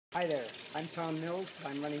Hi there, I'm Tom Mills.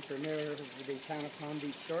 I'm running for mayor of the town of Palm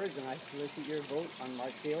Beach Shores, and I solicit your vote on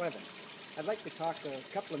March the 11th. I'd like to talk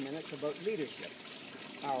a couple of minutes about leadership.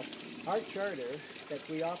 Now, our charter that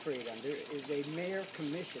we operate under is a mayor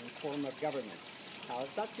commission form of government. Now,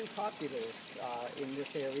 it's not too popular in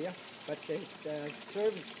this area, but it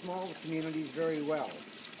serves small communities very well.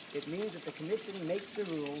 It means that the commission makes the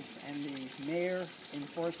rules and the mayor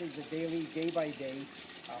enforces the daily, day-by-day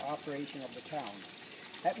operation of the town.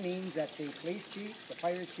 That means that the police chief, the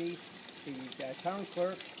fire chief, the town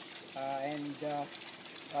clerk, and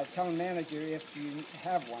town manager, if you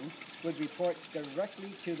have one, would report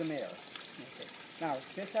directly to the mayor. Okay. Now,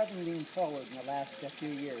 this hasn't been followed in the last few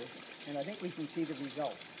years, and I think we can see the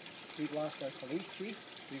results. We've lost our police chief,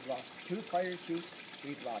 we've lost 2 fire chiefs,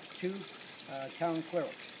 we've lost 2 town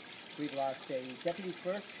clerks, we've lost a deputy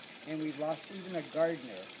clerk, and we've lost even a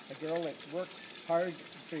gardener, a girl that worked hard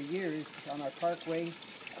for years on our parkway,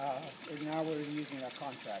 and now we're using a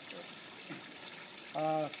contractor.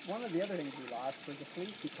 One of the other things we lost was the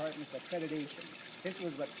police department's accreditation. This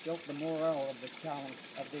was what built the morale of the town,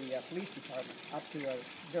 of the police department, up to a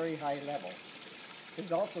very high level.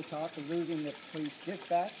 There's also talk of losing the police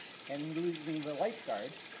dispatch and losing the lifeguard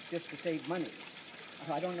just to save money.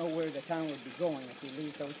 I don't know where the town would be going if we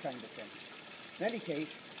lose those kinds of things. In any case,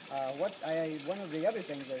 one of the other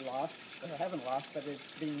things they lost, or haven't lost, but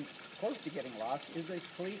it's been close to getting lost, is the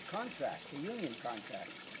police contract, the union contract.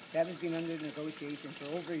 That has been under negotiation for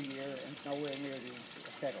over a year and nowhere near being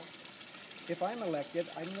settled. If I'm elected,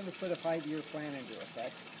 I'm going to put a 5-year plan into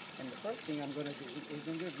effect, and the first thing I'm going to do is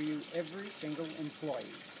interview every single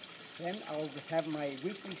employee. Then I'll have my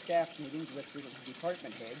weekly staff meetings with the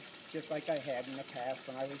department heads, just like I had in the past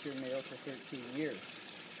when I was your mayor for 13 years.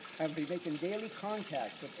 I'll be making daily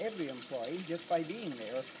contact with every employee just by being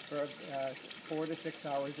there for 4 to 6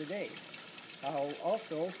 hours a day. I'll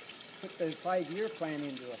also put the 5-year plan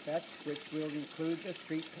into effect, which will include the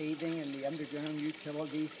street paving and the underground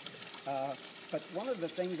utilities. But one of the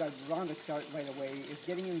things I want to start right away is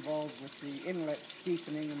getting involved with the inlet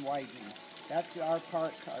deepening and widening. That's our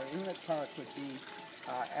park. Our inlet park would be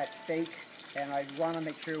at stake, and I want to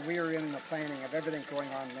make sure we're in the planning of everything going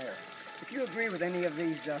on there. If you agree with any of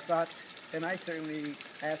these thoughts, then I certainly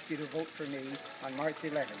ask you to vote for me on March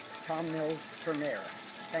 11th. Tom Mills for mayor.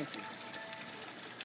 Thank you.